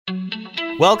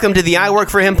Welcome to the I Work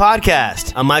For Him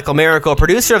podcast. I'm Michael Miracle,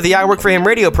 producer of the I Work For Him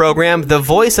radio program, the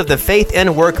voice of the faith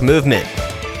and work movement.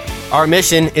 Our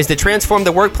mission is to transform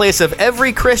the workplace of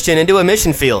every Christian into a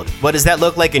mission field. What does that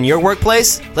look like in your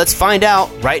workplace? Let's find out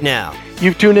right now.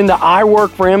 You've tuned into I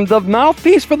Work For Him, the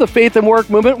mouthpiece for the faith and work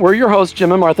movement. We're your hosts,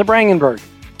 Jim and Martha Brangenberg.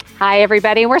 Hi,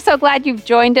 everybody. We're so glad you've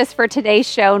joined us for today's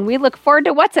show, and we look forward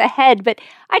to what's ahead. But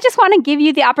I just want to give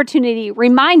you the opportunity,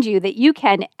 remind you that you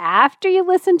can, after you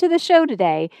listen to the show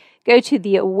today, go to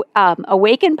the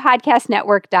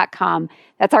awakenpodcastnetwork.com.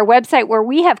 That's our website where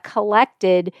we have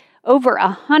collected over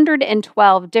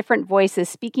 112 different voices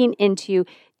speaking into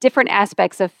different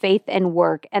aspects of faith and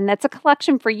work. And that's a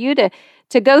collection for you to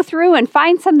go through and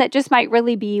find some that just might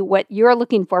really be what you're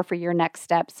looking for your next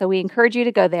step. So we encourage you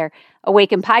to go there,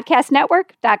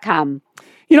 awakenpodcastnetwork.com.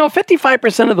 You know,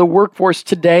 55% of the workforce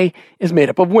today is made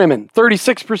up of women.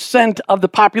 36% of the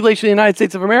population of the United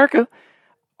States of America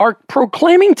are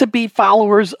proclaiming to be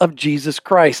followers of Jesus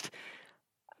Christ.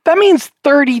 That means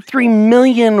 33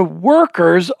 million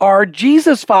workers are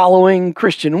Jesus-following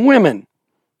Christian women.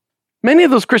 Many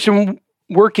of those Christian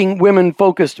working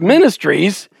women-focused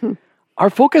ministries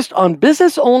are focused on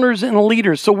business owners and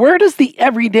leaders. So where does the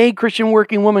everyday Christian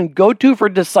working woman go to for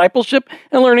discipleship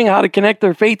and learning how to connect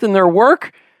their faith and their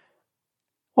work?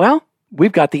 Well,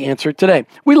 we've got the answer today.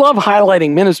 We love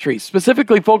highlighting ministries,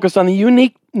 specifically focused on the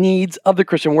unique needs of the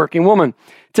Christian working woman.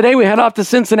 Today, we head off to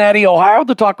Cincinnati, Ohio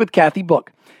to talk with Kathy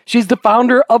Book. She's the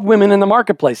founder of Women in the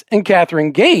Marketplace. And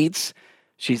Catherine Gates,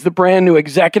 she's the brand new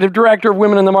executive director of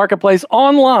Women in the Marketplace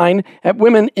online at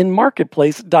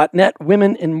womeninmarketplace.net,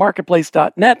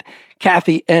 womeninmarketplace.net.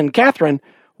 Kathy and Catherine,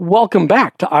 welcome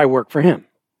back to I Work For Him.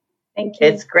 Thank you.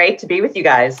 It's great to be with you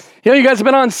guys. You know, you guys have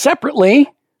been on separately.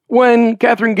 When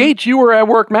Catherine Gates, you were at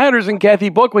Work Matters, and Kathy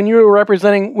Book, when you were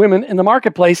representing Women in the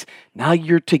Marketplace. Now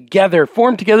you're together,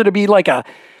 formed together to be like a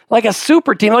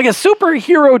super team, like a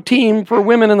superhero team for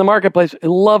Women in the Marketplace. I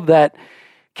love that.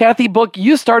 Kathy Book,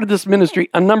 you started this ministry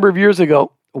a number of years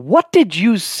ago. What did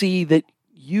you see that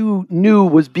you knew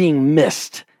was being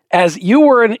missed? As you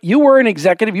were an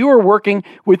executive, you were working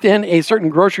within a certain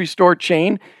grocery store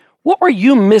chain. What were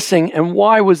you missing, and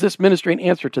why was this ministry an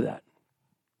answer to that?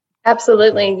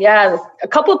 Absolutely. Yeah. A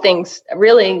couple of things,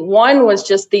 really. One was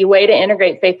just the way to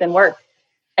integrate faith and work.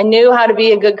 I knew how to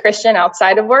be a good Christian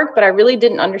outside of work, but I really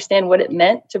didn't understand what it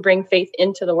meant to bring faith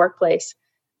into the workplace.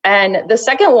 And the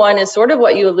second one is sort of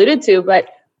what you alluded to, but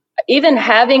even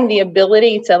having the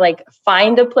ability to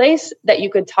find a place that you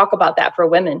could talk about that for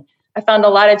women. I found a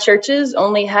lot of churches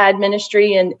only had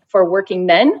ministry for working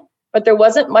men, but there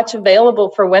wasn't much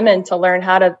available for women to learn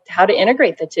how to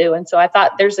integrate the two. And so I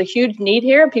thought there's a huge need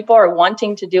here. People are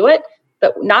wanting to do it,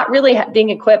 but not really being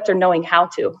equipped or knowing how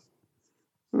to.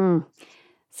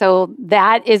 So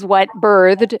that is what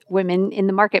birthed Women in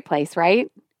the Marketplace, right?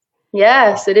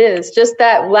 Yes, it is. Just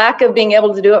that lack of being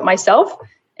able to do it myself,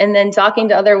 and then talking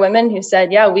to other women who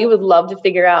said, yeah, we would love to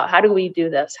figure out, how do we do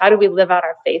this? How do we live out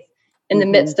our faith in the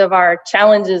midst of our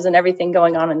challenges and everything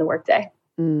going on in the workday?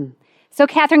 So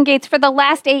Catherine Gates, for the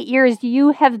last 8 years,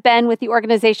 you have been with the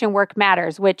organization Work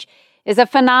Matters, which is a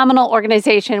phenomenal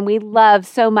organization we love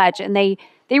so much. And they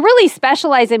really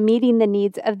specialize in meeting the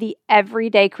needs of the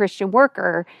everyday Christian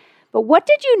worker. But what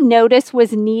did you notice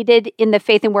was needed in the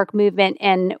faith and work movement,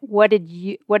 and what have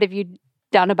you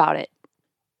done about it?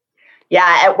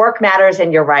 Yeah, at Work Matters,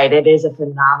 and you're right, it is a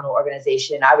phenomenal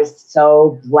organization. I was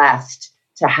so blessed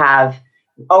to have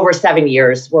over 7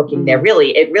 years working there.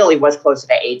 It really was closer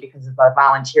to 8 because of the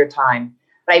volunteer time.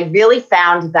 But I really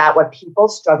found that what people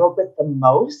struggled with the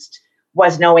most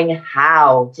was knowing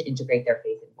how to integrate their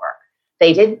faith in work.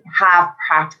 They didn't have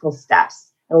practical steps.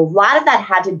 And a lot of that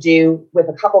had to do with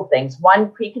a couple things.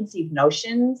 One, preconceived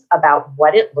notions about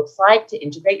what it looks like to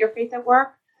integrate your faith at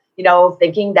work. You know,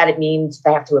 thinking that it means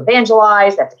they have to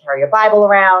evangelize, they have to carry a Bible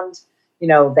around,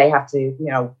 they have to,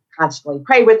 constantly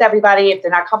pray with everybody if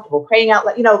they're not comfortable praying out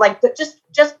loud,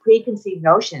 just preconceived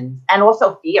notions, and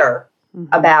also fear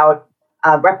about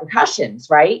repercussions,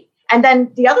 right? And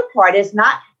then the other part is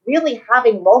not really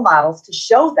having role models to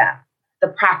show them the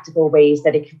practical ways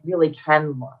that it really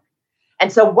can look.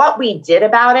 And so what we did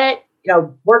about it,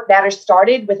 Work Matters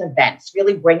started with events,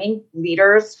 really bringing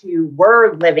leaders who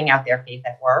were living out their faith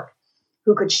at work,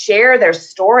 who could share their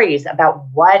stories about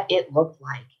what it looked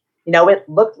like. It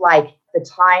looked like the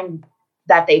time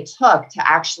that they took to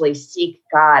actually seek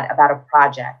God about a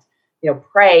project,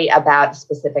 pray about a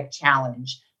specific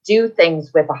challenge, do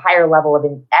things with a higher level of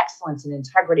excellence and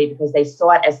integrity because they saw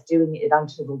it as doing it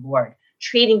unto the Lord,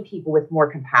 treating people with more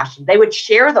compassion. They would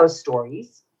share those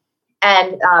stories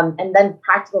and then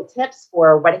practical tips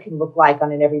for what it can look like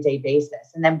on an everyday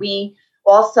basis. And then we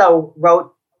also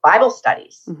wrote Bible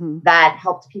studies that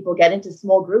helped people get into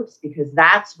small groups, because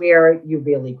that's where you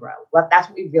really grow. Well, that's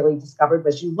what we really discovered,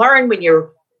 was you learn when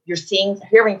you're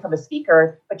hearing from a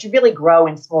speaker, but you really grow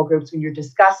in small groups when you're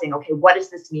discussing, okay, what does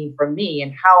this mean for me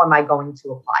and how am I going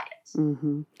to apply it?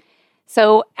 Mm-hmm.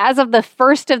 So as of the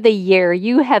first of the year,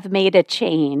 you have made a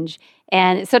change.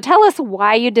 And so tell us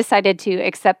why you decided to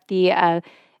accept the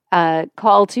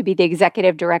call to be the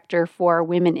executive director for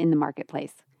Women in the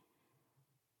Marketplace.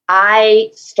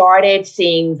 I started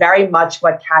seeing very much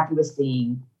what Kathy was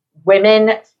seeing.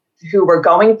 Women who were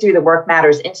going through the Work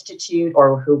Matters Institute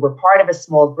or who were part of a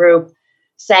small group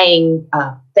saying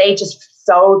they just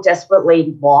so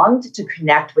desperately longed to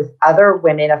connect with other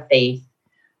women of faith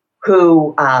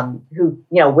who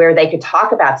where they could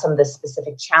talk about some of the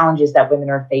specific challenges that women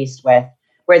are faced with,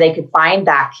 where they could find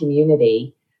that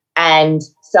community. And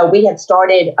so we had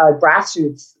started a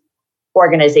grassroots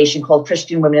organization called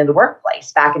Christian Women in the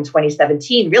Workplace back in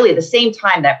 2017, really the same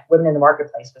time that Women in the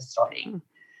Marketplace was starting.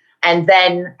 And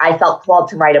then I felt called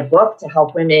to write a book to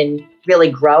help women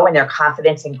really grow in their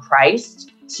confidence in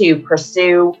Christ, to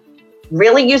pursue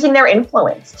really using their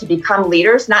influence to become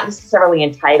leaders, not necessarily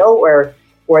in title or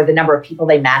the number of people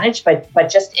they manage, but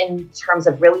just in terms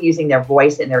of really using their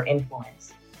voice and their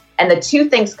influence. And the two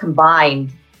things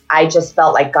combined, I just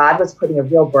felt like God was putting a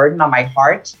real burden on my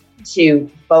heart to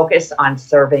focus on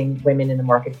serving women in the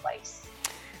marketplace.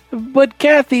 But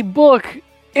Kathy Book,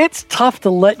 it's tough to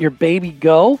let your baby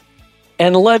go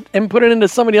and put it into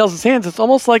somebody else's hands. It's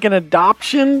almost like an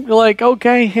adoption. You're like,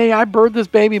 okay, hey, I birthed this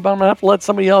baby, but I'm going to have to let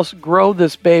somebody else grow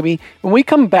this baby. When we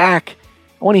come back,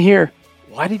 I want to hear,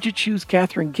 why did you choose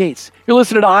Catherine Gates? You're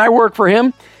listening to I Work for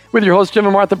Him with your host, Jim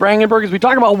and Martha Brangenberg, as we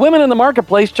talk about women in the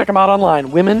marketplace. Check them out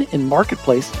online,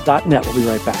 womeninmarketplace.net. We'll be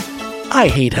right back. I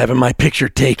hate having my picture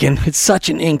taken. It's such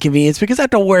an inconvenience because I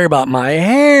have to worry about my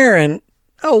hair and,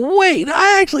 oh wait,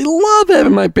 I actually love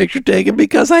having my picture taken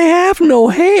because I have no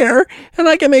hair and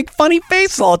I can make funny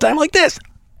faces all the time like this.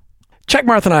 Check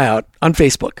Martha and I out on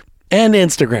Facebook and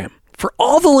Instagram for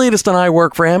all the latest on I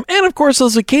Work for Him, and of course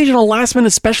those occasional last-minute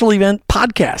special event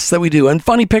podcasts that we do and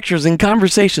funny pictures and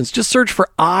conversations. Just search for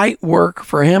I Work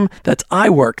for Him. That's I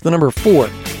Work, the number 4,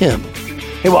 Him.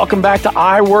 Hey, welcome back to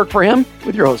I Work for Him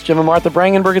with your host, Jim and Martha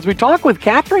Brangenberg, as we talk with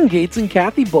Catherine Gates and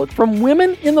Kathy Book from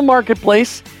Women in the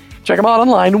Marketplace. Check them out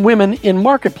online,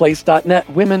 womeninmarketplace.net,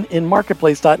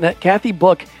 womeninmarketplace.net. Kathy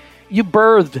Book, you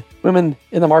birthed Women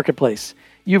in the Marketplace.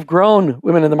 You've grown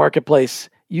Women in the Marketplace.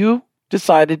 You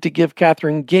decided to give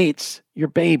Catherine Gates your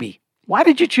baby. Why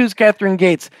did you choose Catherine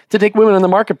Gates to take Women in the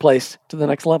Marketplace to the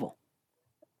next level?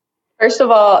 First of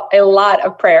all, a lot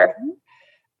of prayer.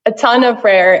 A ton of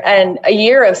prayer and a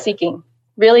year of seeking,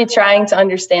 really trying to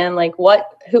understand like what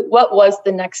was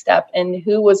the next step and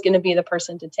who was going to be the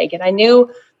person to take it. I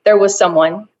knew there was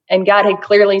someone, and God had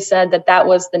clearly said that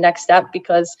was the next step,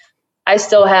 because I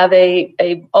still have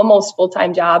a almost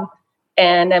full-time job,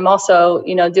 and I'm also,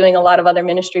 doing a lot of other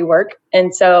ministry work.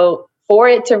 And so for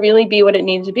it to really be what it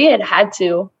needed to be, it had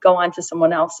to go on to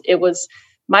someone else. It was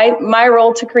my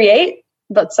role to create,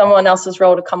 but someone else's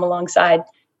role to come alongside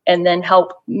and then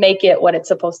help make it what it's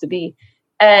supposed to be.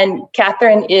 And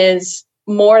Catherine is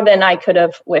more than I could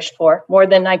have wished for, more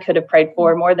than I could have prayed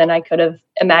for, more than I could have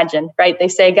imagined, right? They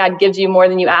say God gives you more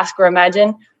than you ask or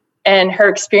imagine. And her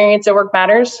experience at Work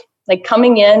Matters, like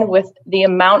coming in with the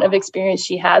amount of experience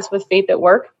she has with faith at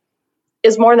work,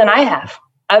 is more than I have.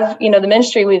 The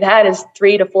ministry we've had is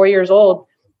 3 to 4 years old,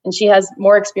 and she has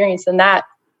more experience than that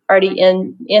already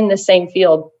in the same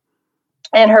field.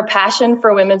 And her passion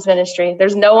for women's ministry.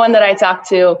 There's no one that I talk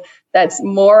to that's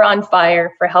more on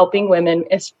fire for helping women,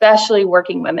 especially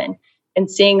working women,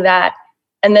 and seeing that.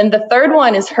 And then the third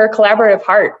one is her collaborative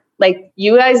heart. Like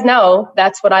you guys know,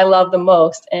 that's what I love the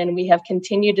most. And we have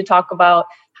continued to talk about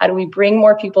how do we bring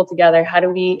more people together? How do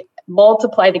we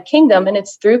multiply the kingdom? And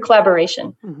it's through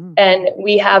collaboration. Mm-hmm. And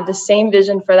we have the same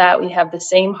vision for that. We have the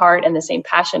same heart and the same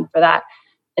passion for that.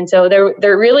 And so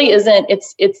there really isn't,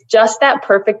 it's just that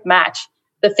perfect match.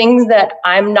 The things that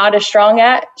I'm not as strong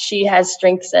at, she has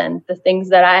strengths in. The things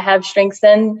that I have strengths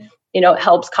in,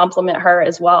 helps complement her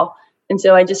as well. And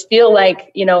so I just feel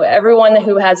like, everyone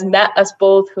who has met us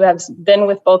both, who has been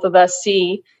with both of us,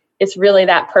 see it's really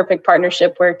that perfect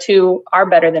partnership where two are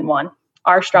better than one,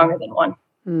 are stronger than one.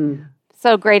 Mm.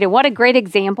 So great. And what a great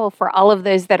example for all of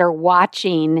those that are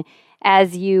watching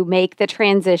as you make the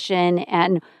transition.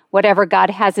 And whatever God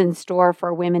has in store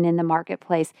for women in the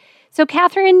marketplace. So,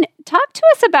 Catherine, talk to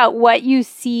us about what you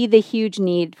see the huge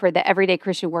need for the everyday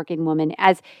Christian working woman,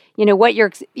 as what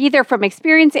you're either from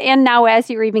experience and now as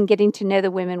you're even getting to know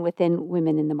the women within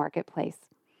Women in the Marketplace.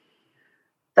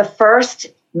 The first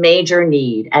major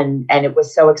need, and it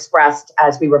was so expressed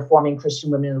as we were forming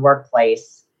Christian Women in the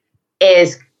Workplace,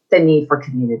 is the need for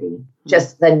community.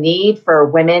 Just the need for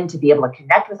women to be able to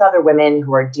connect with other women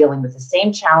who are dealing with the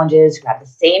same challenges, who have the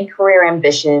same career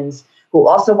ambitions, who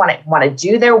also want to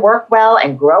do their work well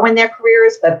and grow in their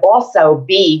careers, but also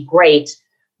be great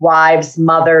wives,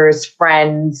 mothers,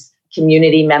 friends,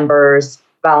 community members,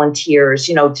 volunteers,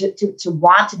 to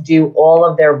want to do all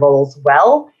of their roles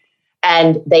well.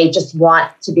 And they just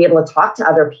want to be able to talk to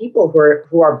other people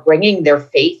who are bringing their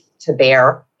faith to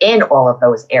bear in all of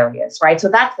those areas, right? So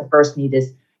that's the first need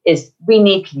is we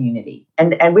need community.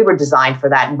 And we were designed for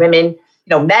that. And women,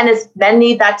 men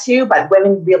need that too, but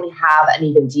women really have an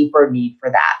even deeper need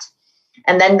for that.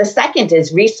 And then the second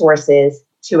is resources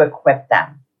to equip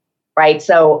them, right?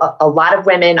 So a lot of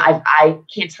women, I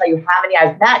can't tell you how many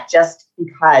I've met just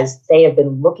because they have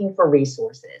been looking for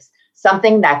resources,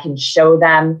 something that can show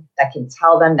them, that can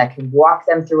tell them, that can walk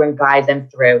them through and guide them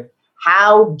through.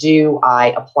 How do I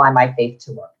apply my faith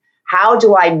to work? How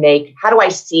do I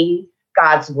see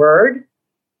God's word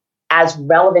as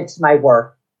relevant to my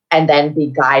work and then be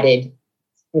guided,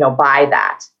 by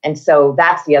that? And so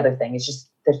that's the other thing. It's just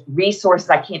the resources.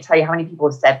 I can't tell you how many people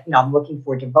have said, I'm looking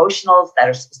for devotionals that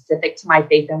are specific to my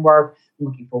faith and work. I'm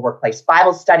looking for workplace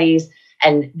Bible studies,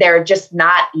 and they're just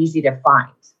not easy to find.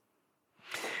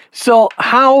 So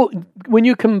when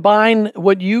you combine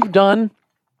what you've done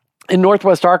in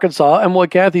Northwest Arkansas and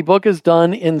what Kathy Book has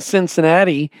done in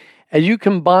Cincinnati, as you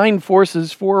combine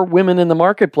forces for Women in the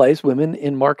Marketplace,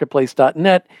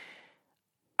 womeninmarketplace.net,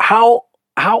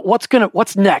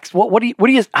 what's next?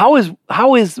 How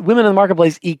is Women in the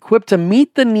Marketplace equipped to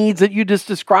meet the needs that you just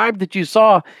described, that you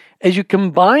saw, as you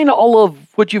combine all of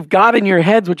what you've got in your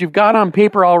heads, what you've got on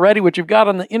paper already, what you've got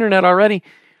on the internet already?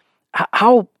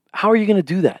 How are you going to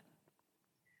do that?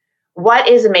 What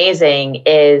is amazing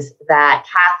is that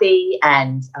Kathy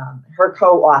and her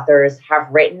co-authors have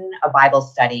written a Bible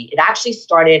study. It actually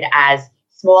started as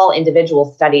small individual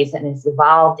studies and has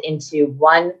evolved into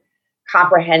one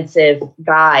comprehensive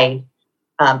guide,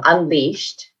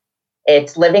 Unleashed.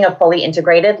 It's Living a Fully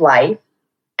Integrated Life.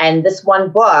 And this one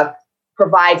book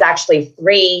provides actually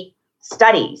 3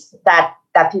 studies that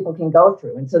people can go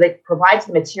through. And so it provides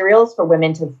the materials for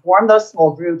women to form those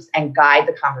small groups and guide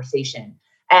the conversation.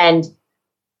 And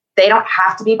they don't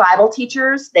have to be Bible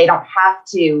teachers. They don't have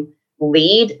to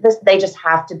lead this. They just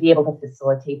have to be able to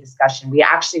facilitate discussion. We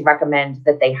actually recommend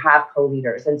that they have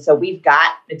co-leaders. And so we've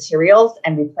got materials,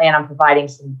 and we plan on providing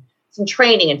some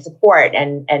training and support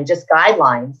and just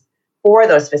guidelines for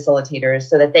those facilitators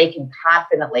so that they can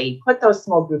confidently put those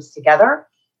small groups together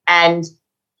and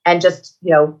just,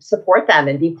 support them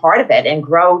and be part of it and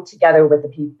grow together with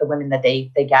the women that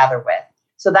they gather with.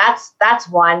 So that's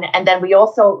one. And then we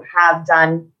also have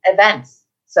done events.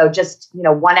 So just,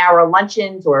 1 hour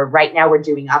luncheons, or right now we're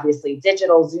doing obviously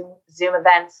digital Zoom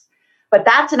events. But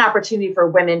that's an opportunity for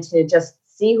women to just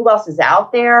see who else is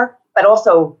out there, but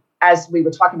also, as we were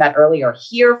talking about earlier,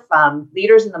 hear from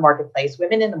leaders in the marketplace,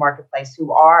 women in the marketplace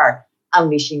who are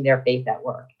unleashing their faith at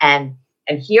work, and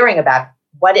hearing about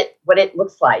what it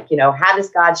looks like. How does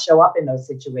God show up in those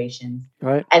situations?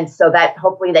 Right. And so that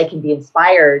hopefully they can be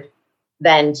inspired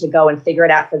then to go and figure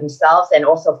it out for themselves, and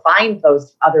also find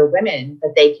those other women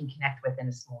that they can connect with in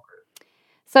a small group.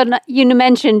 So you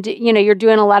mentioned, you're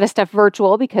doing a lot of stuff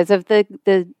virtual because of the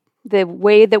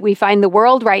way that we find the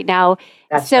world right now.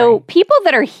 That's so right. People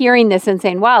that are hearing this and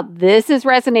saying, wow, this is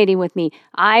resonating with me.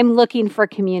 I'm looking for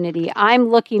community. I'm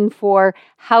looking for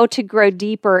how to grow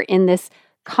deeper in this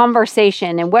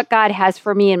conversation and what God has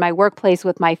for me in my workplace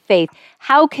with my faith.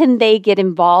 How can they get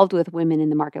involved with Women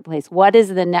in the Marketplace? What is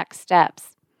the next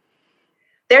steps?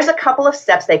 There's a couple of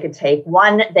steps they could take.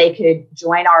 One, they could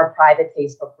join our private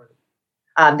Facebook group.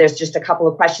 There's just a couple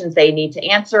of questions they need to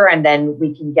answer, and then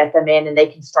we can get them in and they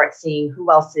can start seeing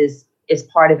who else is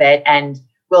part of it. And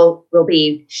we'll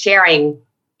be sharing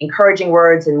encouraging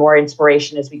words and more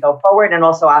inspiration as we go forward, and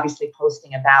also obviously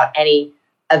posting about any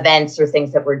events or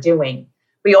things that we're doing.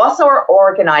 We also are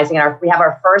organizing we have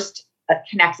our first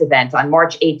Connect event on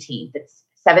March 18th. It's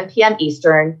 7 p.m.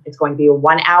 Eastern. It's going to be a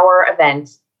 1 hour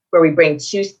event where we bring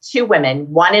two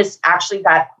women. One is actually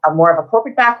got more of a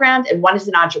corporate background, and one is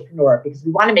an entrepreneur, because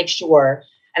we want to make sure,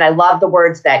 and I love the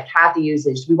words that Kathy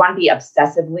uses, we want to be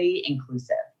obsessively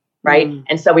inclusive, right? Mm.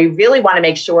 And so we really want to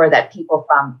make sure that people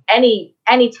from any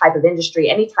type of industry,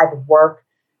 any type of work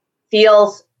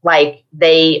feels like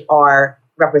they are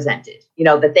represented,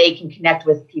 that they can connect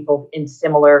with people with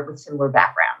similar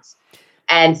backgrounds.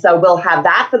 And so we'll have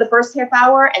that for the first half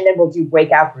hour, and then we'll do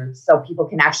breakout groups so people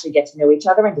can actually get to know each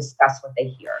other and discuss what they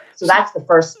hear. So that's the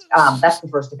first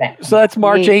event. So that's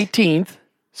March 18th,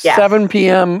 Yes. 7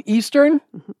 p.m. Eastern?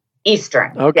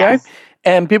 Eastern. Okay. Yes.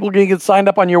 And people can get signed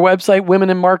up on your website,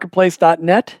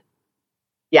 womeninmarketplace.net?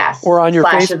 Yes. Or on your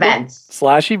Facebook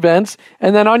 /events.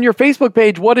 And then on your Facebook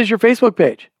page, what is your Facebook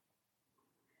page?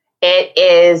 It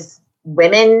is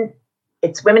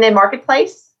it's Women in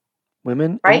Marketplace.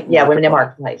 Women, right? Yeah, Women in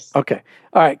Marketplace. Okay.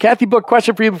 All right. Kathy Book,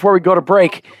 question for you before we go to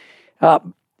break.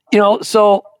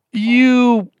 So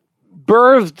you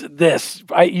birthed this.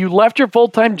 You left your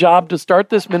full-time job to start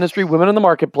this ministry, Women in the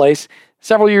Marketplace,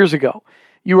 several years ago.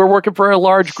 You were working for a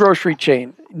large grocery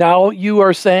chain. Now you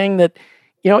are saying that,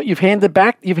 you've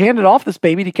handed off this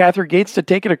baby to Catherine Gates to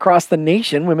take it across the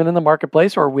nation, Women in the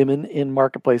Marketplace or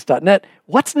womeninmarketplace.net.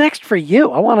 What's next for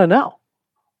you? I want to know.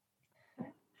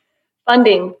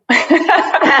 Funding.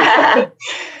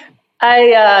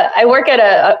 I work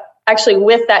actually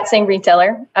with that same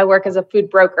retailer. I work as a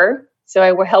food broker. So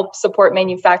I will help support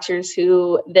manufacturers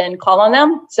who then call on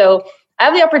them. So I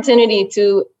have the opportunity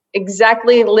to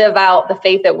exactly live out the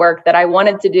faith at work that I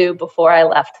wanted to do before I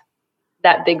left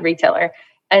that big retailer.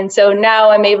 And so now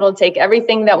I'm able to take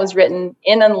everything that was written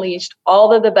in Unleashed,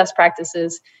 all of the best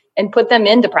practices, and put them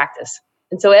into practice.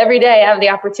 And so every day I have the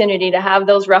opportunity to have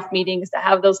those rough meetings, to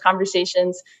have those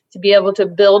conversations, to be able to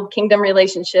build kingdom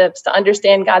relationships, to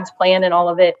understand God's plan and all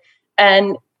of it.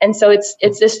 And so it's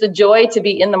just the joy to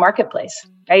be in the marketplace,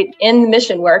 right? In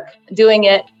mission work, doing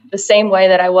it the same way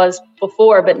that I was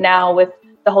before, but now with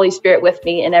the Holy Spirit with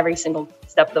me in every single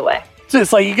step of the way. So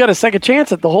it's like you got a second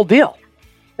chance at the whole deal.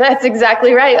 That's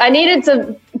exactly right. I needed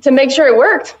to make sure it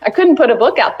worked. I couldn't put a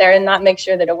book out there and not make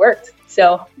sure that it worked.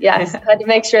 So yes, I had to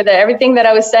make sure that everything that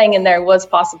I was saying in there was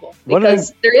possible,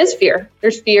 because there is fear.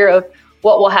 There's fear of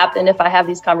what will happen if I have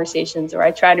these conversations or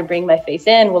I try to bring my faith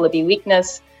in. Will it be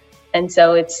weakness? And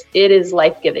so it is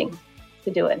life-giving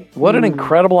to do it. What an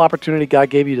incredible opportunity God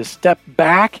gave you to step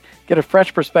back, get a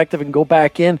fresh perspective, and go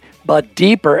back in, but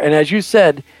deeper. And as you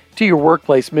said, to your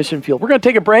workplace mission field. We're going to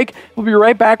take a break. We'll be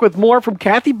right back with more from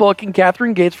Kathy Book and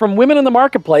Catherine Gates from Women in the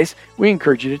Marketplace. We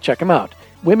encourage you to check them out.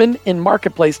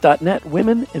 womeninmarketplace.net,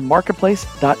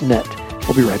 womeninmarketplace.net.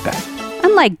 We'll be right back.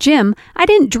 Unlike Jim, I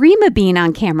didn't dream of being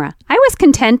on camera. I was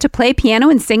content to play piano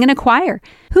and sing in a choir.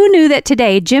 Who knew that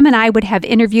today Jim and I would have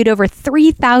interviewed over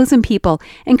 3,000 people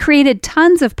and created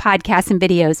tons of podcasts and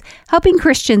videos, helping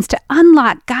Christians to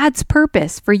unlock God's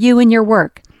purpose for you and your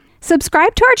work.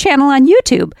 Subscribe to our channel on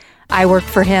YouTube. I Work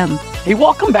for Him. Hey,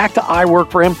 welcome back to I Work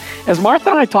for Him. As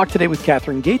Martha and I talk today with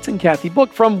Catherine Gates and Kathy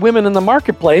Book from Women in the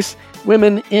Marketplace,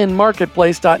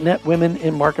 womeninmarketplace.net,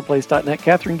 womeninmarketplace.net.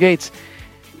 Catherine Gates,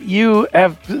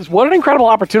 what an incredible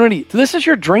opportunity. This is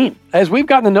your dream. As we've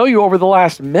gotten to know you over the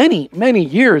last many, many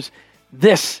years,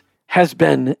 this has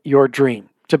been your dream,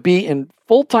 to be in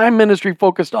full-time ministry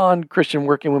focused on Christian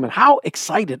working women. How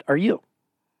excited are you?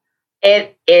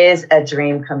 It is a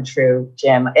dream come true,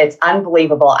 Jim. It's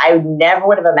unbelievable. I never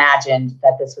would have imagined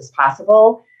that this was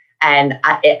possible. And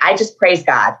I just praise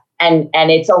God. And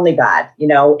it's only God.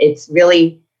 It's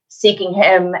really seeking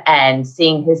Him and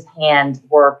seeing His hand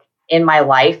work in my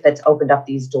life that's opened up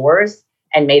these doors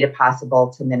and made it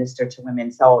possible to minister to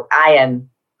women. So I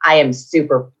am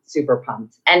super, super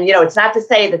pumped. And, it's not to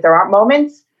say that there aren't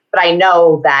moments, but I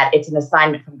know that it's an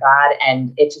assignment from God.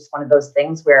 And it's just one of those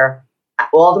things where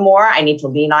all the more I need to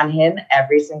lean on Him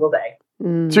every single day.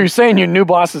 So you're saying your new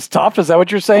boss is tough? Is that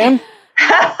what you're saying?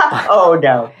 Oh,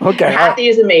 no. Okay. Kathy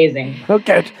is amazing.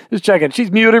 Okay. Just checking. She's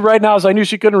muted right now, so I knew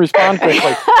she couldn't respond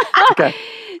quickly. Okay.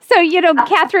 So,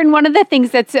 Catherine, one of the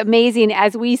things that's amazing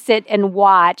as we sit and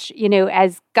watch,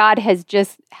 as God has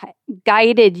just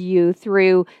guided you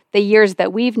through the years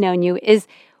that we've known you, is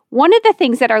one of the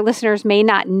things that our listeners may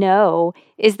not know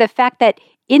is the fact that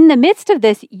in the midst of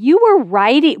this, you were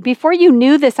writing, before you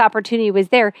knew this opportunity was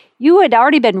there, you had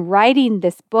already been writing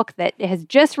this book that has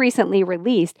just recently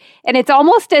released. And it's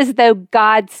almost as though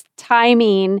God's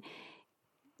timing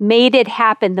made it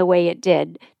happen the way it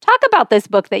did. Talk about this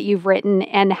book that you've written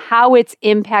and how it's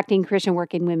impacting Christian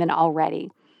working women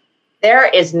already. There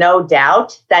is no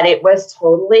doubt that it was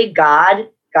totally God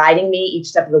guiding me each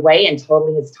step of the way and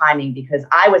totally His timing, because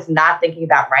I was not thinking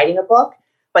about writing a book.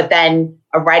 But then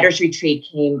a writer's retreat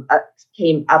came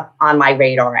up on my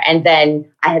radar. And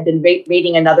then I had been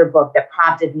reading another book that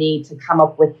prompted me to come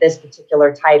up with this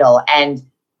particular title. And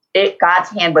God's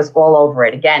hand was all over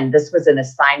it. Again, this was an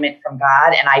assignment from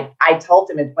God. And I told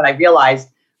Him when I realized,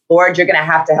 Lord, you're going to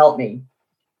have to help me.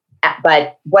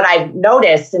 But what I've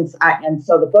noticed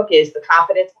so the book is The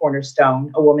Confidence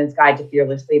Cornerstone, A Woman's Guide to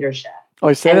Fearless Leadership.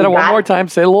 Oh, say that one more time.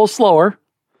 Say it a little slower.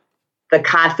 The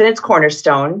Confidence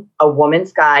Cornerstone, A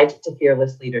Woman's Guide to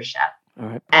Fearless Leadership. All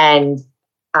right. And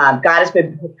God has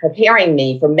been preparing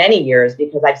me for many years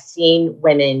because I've seen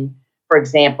women, for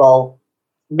example,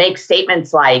 make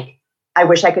statements like, I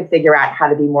wish I could figure out how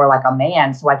to be more like a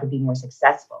man so I could be more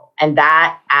successful. And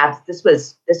this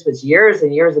was years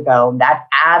and years ago. And that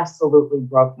absolutely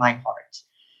broke my heart.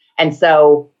 And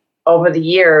so over the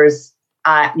years,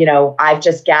 I've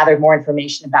just gathered more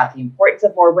information about the importance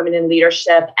of more women in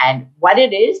leadership and what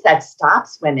it is that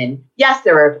stops women. Yes,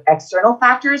 there are external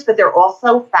factors, but there are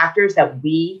also factors that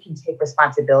we can take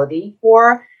responsibility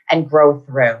for and grow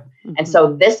through. Mm-hmm. And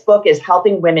so this book is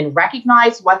helping women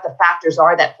recognize what the factors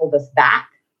are that hold us back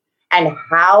and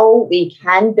how we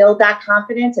can build that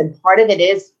confidence. And part of it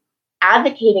is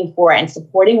advocating for and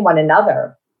supporting one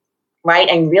another, right?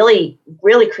 And really,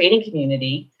 really creating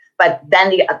community. But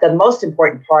then the most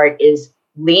important part is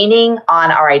leaning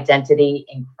on our identity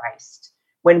in Christ.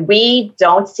 When we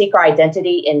don't seek our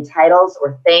identity in titles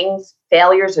or things,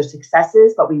 failures or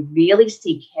successes, but we really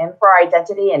seek him for our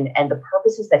identity and the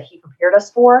purposes that he prepared us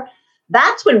for,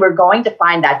 that's when we're going to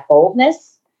find that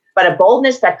boldness, but a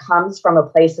boldness that comes from a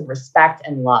place of respect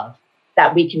and love,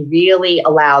 that we can really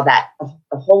allow that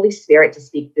the Holy Spirit to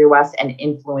speak through us and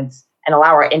influence and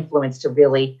allow our influence to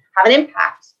really have an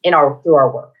impact through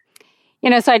our work.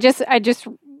 So I just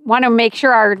want to make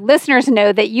sure our listeners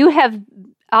know that you have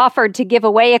offered to give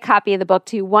away a copy of the book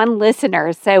to one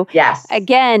listener. So yes.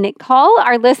 Again, call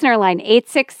our listener line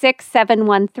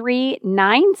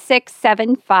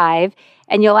 866-713-9675.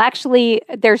 And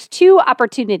there's two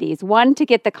opportunities, one to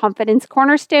get the Confidence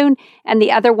Cornerstone and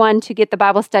the other one to get the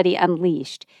Bible Study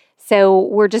Unleashed. So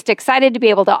we're just excited to be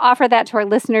able to offer that to our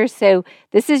listeners. So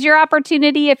this is your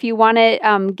opportunity if you want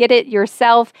to get it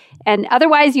yourself. And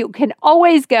otherwise, you can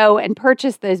always go and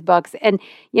purchase those books. And,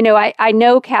 I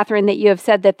know, Catherine, that you have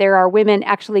said that there are women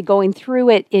actually going through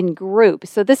it in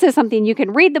groups. So this is something you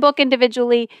can read the book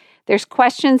individually. There's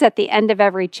questions at the end of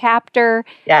every chapter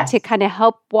to kind of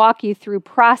help walk you through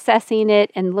processing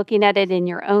it and looking at it in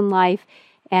your own life.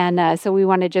 And so we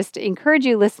want to just encourage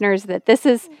you listeners that this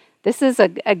is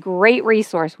a great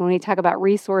resource when we talk about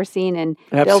resourcing and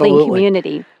building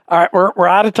community. All right, we're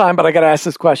out of time, but I got to ask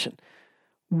this question.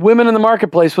 Women in the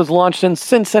Marketplace was launched in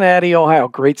Cincinnati, Ohio.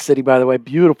 Great city, by the way.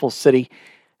 Beautiful city.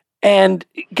 And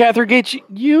Catherine Gates,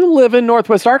 you live in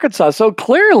Northwest Arkansas, so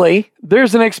clearly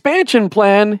there's an expansion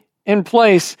plan in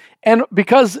place. And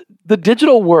because the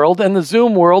digital world and the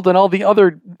Zoom world and all the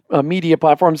other media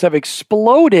platforms have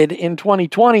exploded in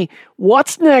 2020,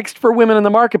 what's next for Women in the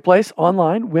Marketplace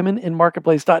online,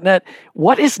 womeninmarketplace.net?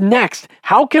 What is next?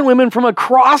 How can women from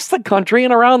across the country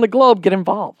and around the globe get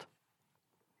involved?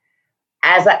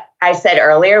 As I said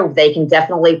earlier, they can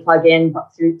definitely plug in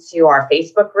through to our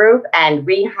Facebook group. And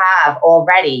we have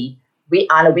already,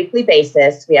 on a weekly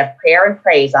basis, we have prayer and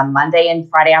praise on Monday and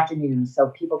Friday afternoons. So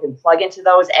people can plug into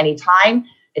those anytime.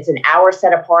 It's an hour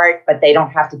set apart, but they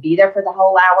don't have to be there for the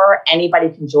whole hour.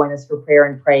 Anybody can join us for prayer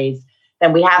and praise.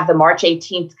 Then we have the March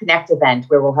 18th Connect event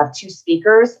where we'll have 2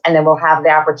 speakers, and then we'll have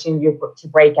the opportunity to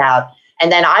break out. And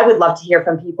then I would love to hear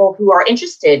from people who are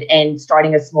interested in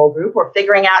starting a small group or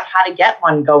figuring out how to get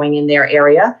one going in their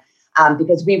area,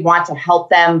 because we want to help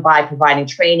them by providing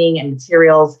training and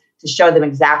materials to show them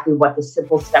exactly what the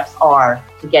simple steps are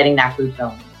to getting that group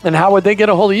going. And how would they get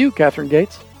a hold of you, Catherine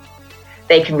Gates?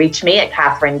 They can reach me at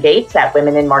Catherine Gates at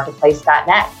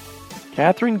womeninmarketplace.net.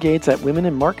 Catherine Gates at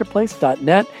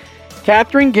womeninmarketplace.net.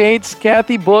 Catherine Gates,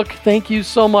 Kathy Book, thank you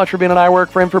so much for being on I Work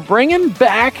For Him, for bringing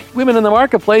back Women in the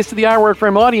Marketplace to the I Work For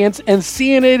Him audience and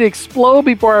seeing it explode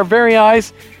before our very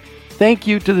eyes. Thank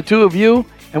you to the two of you,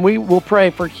 and we will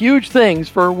pray for huge things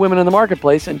for Women in the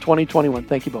Marketplace in 2021.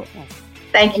 Thank you both.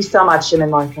 Thank you so much, Jim and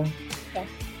Martha.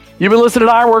 You've been listening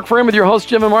to I Work For Him with your hosts,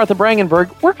 Jim and Martha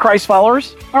Brangenberg. We're Christ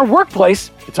followers. Our workplace,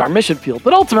 it's our mission field,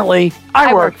 but ultimately,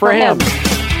 I work for Him.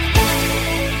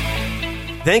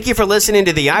 Thank you for listening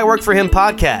to the I Work For Him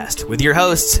podcast with your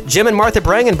hosts, Jim and Martha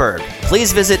Brangenberg.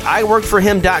 Please visit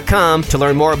iworkforhim.com to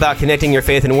learn more about connecting your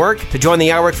faith and work, to join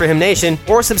the I Work For Him Nation,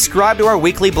 or subscribe to our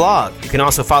weekly blog. You can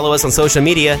also follow us on social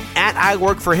media at I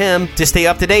Work For Him to stay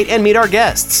up to date and meet our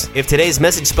guests. If today's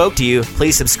message spoke to you,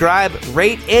 please subscribe,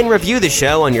 rate, and review the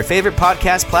show on your favorite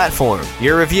podcast platform.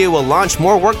 Your review will launch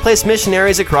more workplace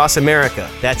missionaries across America.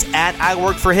 That's at I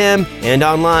Work For Him and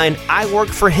online,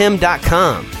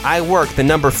 iworkforhim.com. I work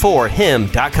the number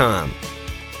 4him.com.